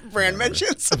you for brand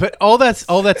mentions. But all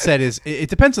that said is it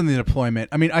depends on the deployment.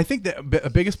 I mean, I think that a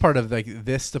biggest part of like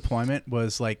this deployment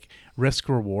was like risk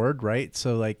reward, right?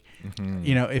 So like,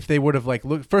 if they would have like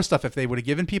looked, first off, if they would have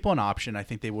given people an option, I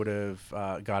think they would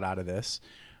have got out of this.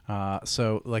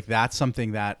 So like that's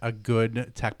something that a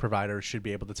good tech provider should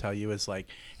be able to tell you is like,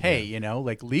 hey,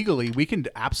 like legally we can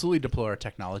absolutely deploy our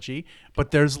technology,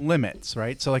 but there's limits,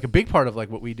 right? So like a big part of like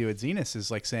what we do at Zenus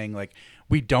is like saying like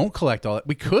we don't collect all that.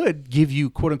 We could give you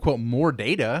quote unquote more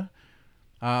data,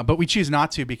 but we choose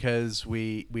not to because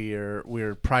we're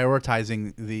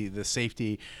prioritizing the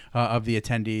safety of the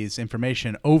attendees'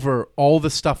 information over all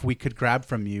the stuff we could grab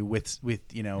from you with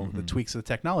the tweaks of the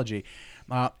technology.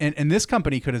 And this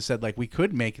company could have said, like, we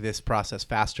could make this process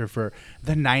faster for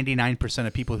the 99%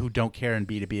 of people who don't care in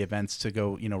B2B events to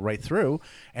go, right through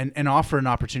and offer an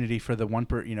opportunity for the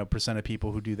 1% of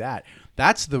people who do that.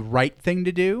 That's the right thing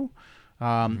to do.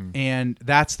 And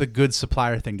that's the good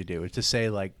supplier thing to do, is to say,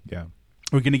 like,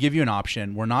 we're going to give you an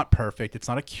option. We're not perfect. It's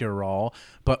not a cure-all,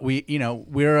 but we're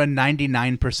a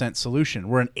 99% solution.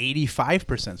 We're an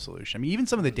 85% solution. I mean, even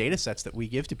some of the data sets that we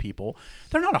give to people,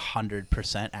 they're not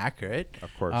 100% accurate. Of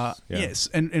course. Yes.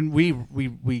 And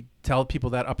we tell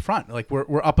people that up front. Like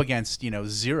we're up against,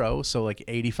 0. So like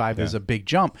 85 is a big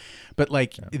jump, but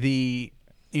like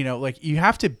you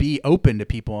have to be open to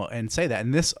people and say that.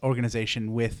 And this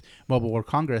organization with Mobile World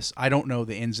Congress, I don't know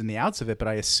the ins and the outs of it, but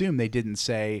I assume they didn't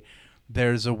say,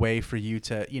 there's a way for you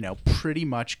to, pretty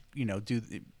much,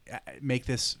 make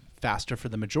this faster for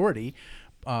the majority.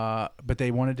 But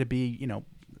they wanted to be,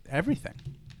 everything.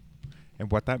 And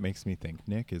what that makes me think,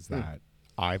 Nick, is that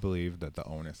I believe that the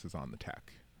onus is on the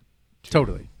tech.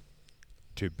 Totally.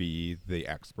 To be the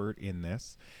expert in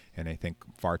this. And I think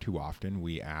far too often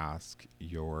we ask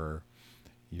your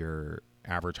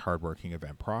average hardworking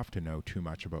event prof to know too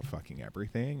much about fucking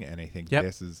everything, and I think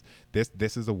this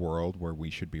is a world where we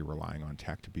should be relying on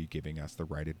tech to be giving us the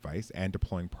right advice and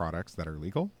deploying products that are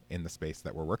legal in the space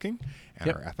that we're working and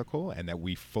are ethical, and that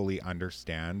we fully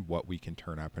understand what we can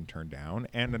turn up and turn down,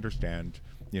 and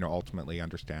ultimately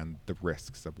understand the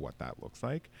risks of what that looks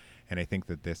like. And I think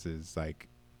that this is like,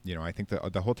 I think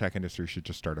that the whole tech industry should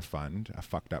just start a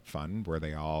fucked up fund where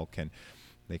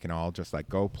they can all just like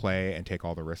go play and take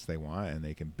all the risks they want, and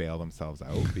they can bail themselves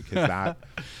out, because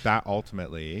that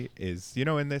ultimately is,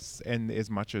 in this, and as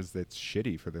much as it's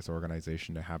shitty for this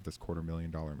organization to have this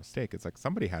 $250,000 mistake, it's like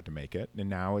somebody had to make it, and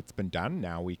now it's been done.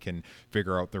 Now we can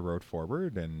figure out the road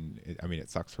forward, and it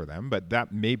sucks for them, but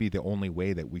that may be the only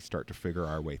way that we start to figure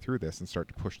our way through this and start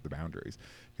to push the boundaries,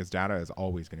 because data is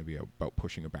always going to be about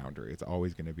pushing a boundary. It's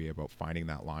always going to be about finding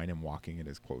that line and walking it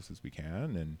as close as we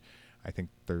can. And I think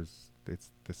this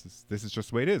is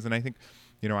just the way it is. And I think,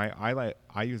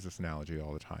 I use this analogy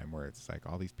all the time, where it's like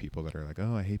all these people that are like,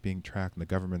 oh, I hate being tracked and the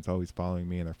government's always following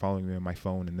me and they're following me on my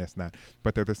phone and this and that.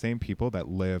 But they're the same people that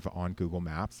live on Google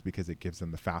Maps because it gives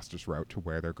them the fastest route to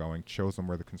where they're going, shows them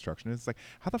where the construction is. It's like,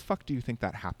 how the fuck do you think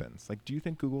that happens? Like, do you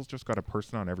think Google's just got a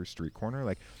person on every street corner?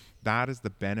 Like, that is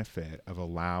the benefit of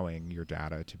allowing your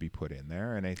data to be put in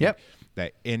there. And I think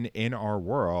that in our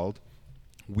world,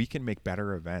 we can make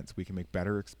better events. We can make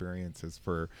better experiences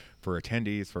for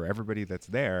attendees, for everybody that's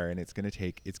there. And it's going to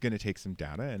take some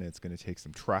data, and it's going to take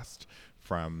some trust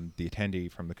from the attendee,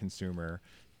 from the consumer,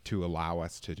 to allow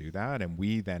us to do that. And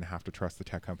we then have to trust the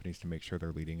tech companies to make sure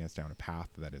they're leading us down a path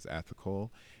that is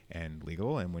ethical and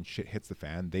legal. And when shit hits the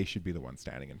fan, they should be the ones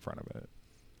standing in front of it.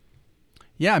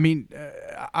 Yeah, I mean,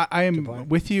 I am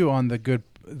with you on the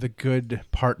good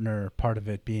partner part of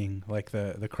it being like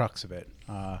the crux of it.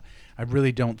 I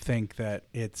really don't think that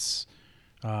it's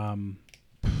a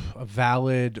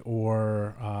valid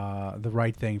or the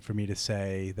right thing for me to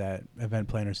say that event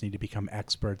planners need to become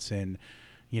experts in,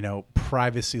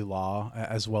 privacy law,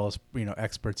 as well as,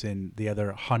 experts in the other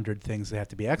 100 things they have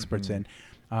to be experts in.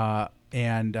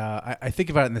 And I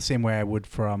think about it in the same way I would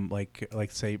from like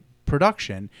say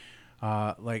production.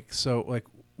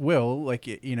 Will,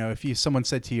 if someone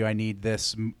said to you, I need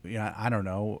this, I don't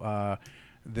know,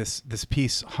 this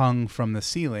piece hung from the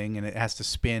ceiling and it has to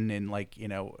spin in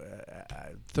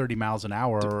 30 miles an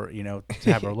hour, or, to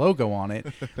have our logo on it,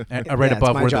 and right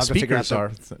above where the speakers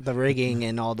are. The rigging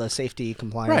and all the safety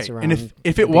compliance around. And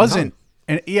if it wasn't,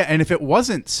 and if it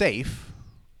wasn't safe,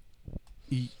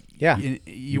 Yeah.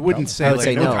 You wouldn't say, I would like,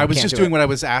 say no, I was can't just do doing it. what I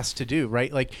was asked to do,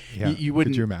 right? Like, you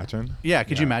wouldn't. Could you imagine? Yeah,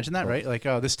 could you imagine that, right? Like,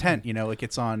 this tent, like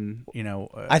it's on,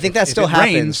 I think that still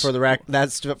happens for the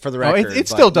That's for the record. It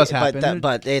still does happen.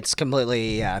 But it's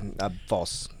completely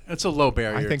false. It's a low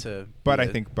barrier I think it's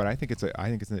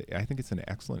an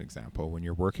excellent example when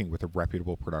you're working with a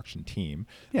reputable production team.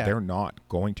 Yeah. They're not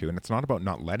going to, and it's not about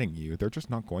not letting you. They're just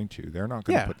not going to. They're not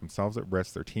going to put themselves at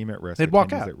risk, their team at risk, They'd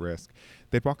walk out. at risk.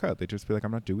 They'd walk out. They'd just be like,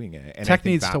 I'm not doing it. And Tech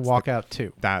needs to walk out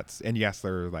too. And yes,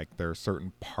 there are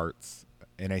certain parts.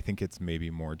 And I think it's maybe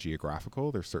more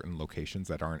geographical. There's certain locations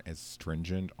that aren't as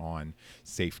stringent on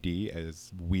safety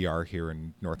as we are here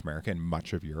in North America and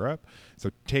much of Europe. So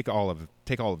take all of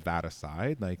that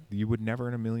aside. Like, you would never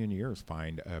in a million years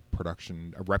find a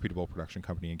reputable production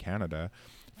company in Canada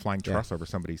flying truss over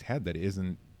somebody's head that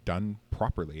isn't done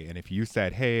properly. And if you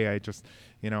said, hey, I just,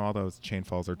 all those chain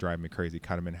falls are driving me crazy,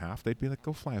 cut them in half, they'd be like,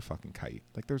 go fly a fucking kite.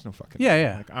 Like, there's no fucking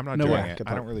Like, I'm not doing it.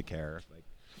 I don't really care. Like,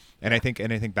 And I think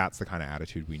that's the kind of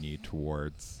attitude we need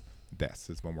towards this,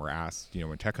 is when we're asked,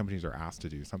 when tech companies are asked to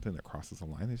do something that crosses the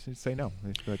line, they should say no.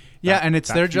 Like, and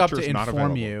it's their job to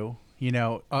inform you,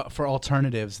 for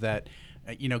alternatives that,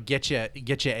 get you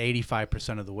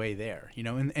 85% of the way there,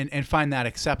 and find that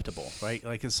acceptable, right?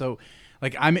 Like, so,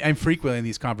 like, I'm frequently in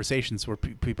these conversations where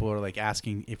people are like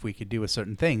asking if we could do a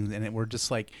certain thing, and we're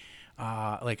just like,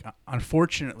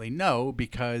 unfortunately, no,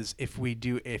 because if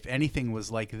anything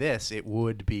was like this, it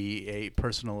would be a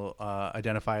personal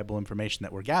identifiable information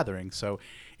that we're gathering. So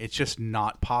it's just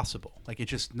not possible. Like,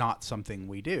 it's just not something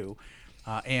we do.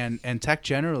 And tech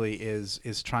generally is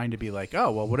trying to be like,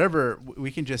 oh, well, whatever,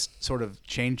 we can just sort of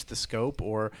change the scope,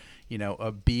 or,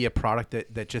 be a product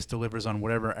that just delivers on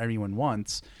whatever everyone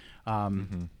wants.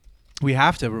 We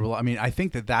have to, I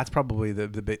think that's probably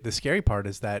the scary part,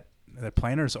 is that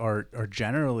planners are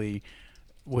generally,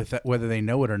 whether they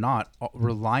know it or not,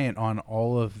 reliant on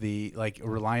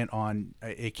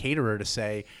a caterer to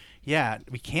say, yeah,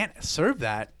 we can't serve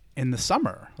that in the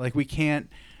summer. Like, we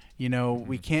can't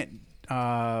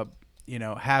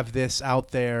have this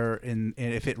out there and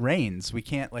if it rains. We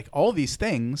can't, like, all these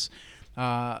things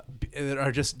that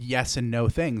are just yes and no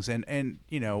things. And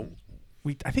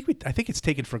I think it's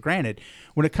taken for granted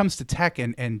when it comes to tech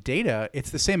and data. It's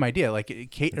the same idea.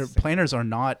 Like, planners are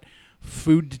not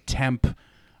food temp,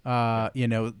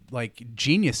 like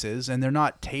geniuses, and they're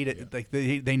not like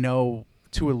they know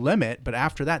to a limit. But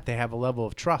after that, they have a level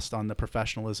of trust on the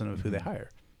professionalism of who they hire.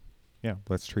 Yeah,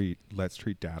 let's treat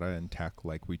data and tech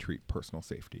like we treat personal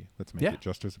safety. Let's make it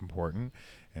just as important.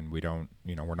 And we don't,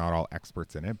 we're not all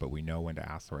experts in it, but we know when to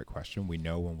ask the right question. We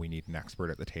know when we need an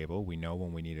expert at the table. We know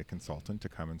when we need a consultant to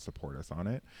come and support us on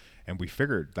it. And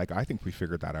I think we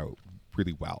figured that out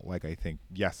really well. Like, I think,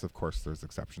 yes, of course, there's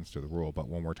exceptions to the rule, but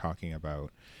when we're talking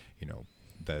about,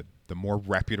 the more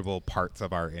reputable parts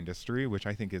of our industry, which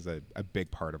I think is a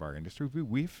big part of our industry,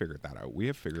 we've figured that out. We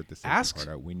have figured the safety part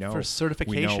out. We know for certifications.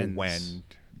 We know when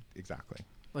exactly.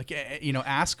 Like,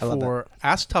 ask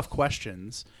tough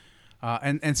questions,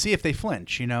 and see if they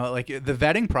flinch. Like, the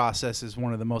vetting process is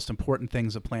one of the most important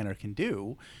things a planner can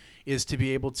do, is to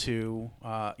be able to,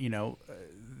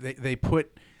 they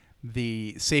put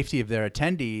the safety of their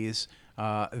attendees,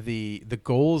 the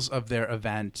goals of their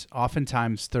event,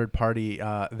 oftentimes third party,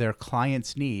 their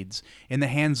clients' needs, in the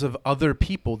hands of other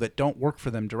people that don't work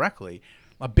for them directly.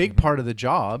 A big part of the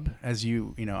job, as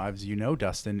you know,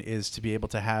 Dustin, is to be able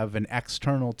to have an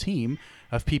external team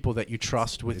of people that you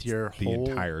trust with the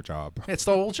entire job. It's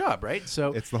the whole job, right?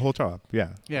 So it's the whole job.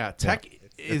 Yeah. Yeah. Tech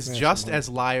is just as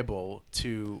liable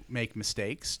to make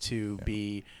mistakes, to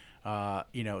be, to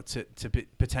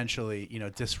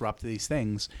potentially, disrupt these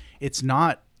things. It's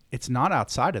not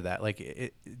outside of that.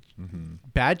 Like,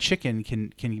 bad chicken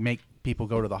can make people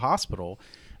go to the hospital.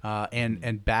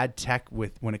 And bad tech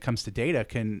when it comes to data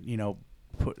can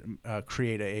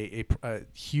create a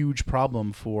huge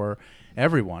problem for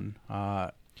everyone.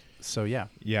 So yeah.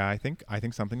 Yeah, I think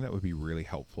something that would be really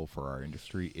helpful for our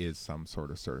industry is some sort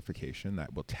of certification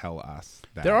that will tell us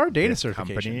that there are data certifications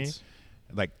company,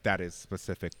 like, that is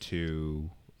specific to,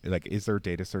 like, is there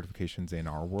data certifications in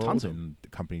our world and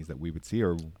companies that we would see,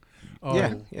 or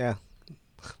yeah.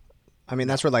 I mean,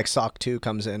 that's where, like, SOC 2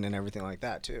 comes in and everything like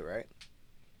that too, right?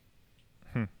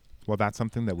 Well, that's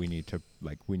something that we need to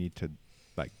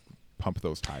pump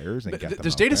those tires and get them.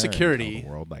 There's out data there security. And tell the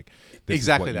world, like,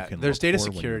 exactly that. There's data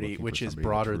security, which is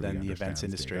broader than the events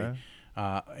industry,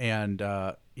 and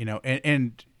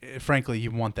frankly,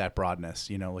 you want that broadness.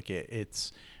 Like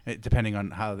it's depending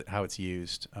on how it's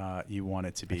used. You want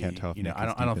it to be. I can't tell if Nick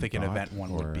I don't think an event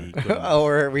one would be good enough.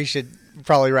 Or we should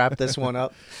probably wrap this one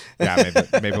up. Yeah,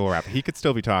 maybe we'll wrap. He could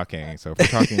still be talking. So if we're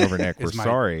talking over Nick, we're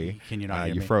sorry. Can you not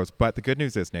hear you me? froze. But the good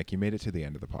news is, Nick, you made it to the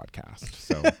end of the podcast.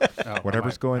 So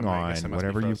whatever's going on,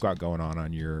 whatever you've got going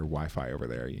on your Wi-Fi over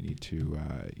there, you need to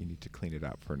clean it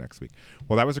up for next week.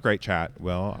 Well, that was a great chat.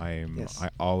 Will, I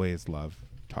always love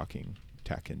talking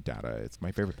tech and data. It's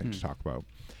my favorite thing to talk about.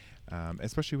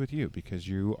 Especially with you, because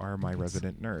you are my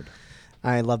resident nerd.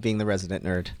 I love being the resident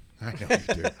nerd. I know you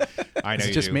do. I know Is it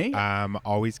you just do. me? I'm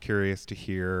always curious to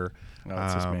hear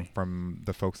it's just me. from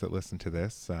the folks that listen to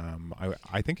this.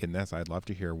 I think in this, I'd love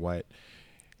to hear what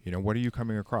are you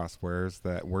coming across? Where's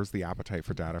the appetite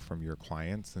for data from your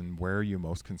clients, and where are you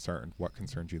most concerned? What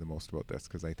concerns you the most about this?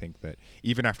 Because I think that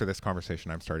even after this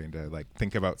conversation, I'm starting to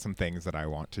think about some things that I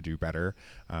want to do better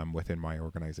within my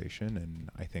organization. And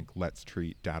I think let's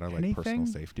treat data like personal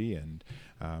safety and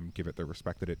give it the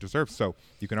respect that it deserves. So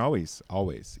you can always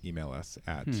email us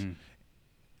at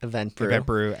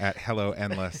eventbrew at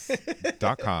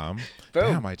helloendless.com.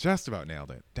 Damn, I just about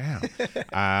nailed it. Damn.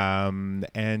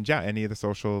 And yeah, any of the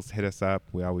socials, hit us up.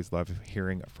 We always love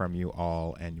hearing from you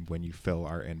all. And when you fill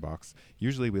our inbox,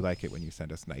 usually we like it when you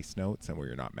send us nice notes and where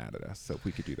you're not mad at us. So if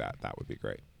we could do that, that would be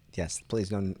great. Yes,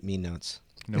 please no mean notes.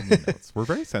 No mean notes. We're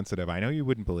very sensitive. I know you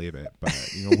wouldn't believe it, but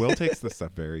Will takes this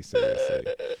stuff very seriously,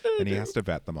 and he has to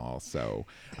vet them all. So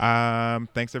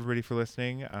thanks everybody for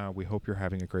listening. We hope you're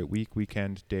having a great week,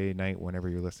 weekend, day, night, whenever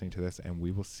you're listening to this, and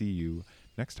we will see you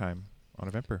next time on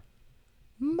EventBrew.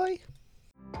 Bye.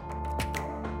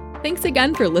 Thanks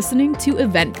again for listening to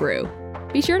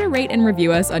EventBrew. Be sure to rate and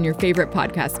review us on your favorite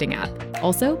podcasting app.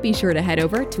 Also, be sure to head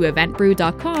over to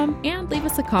eventbrew.com and leave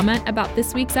us a comment about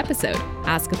this week's episode,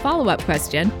 ask a follow-up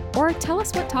question, or tell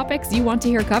us what topics you want to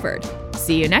hear covered.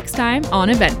 See you next time on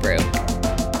EventBrew.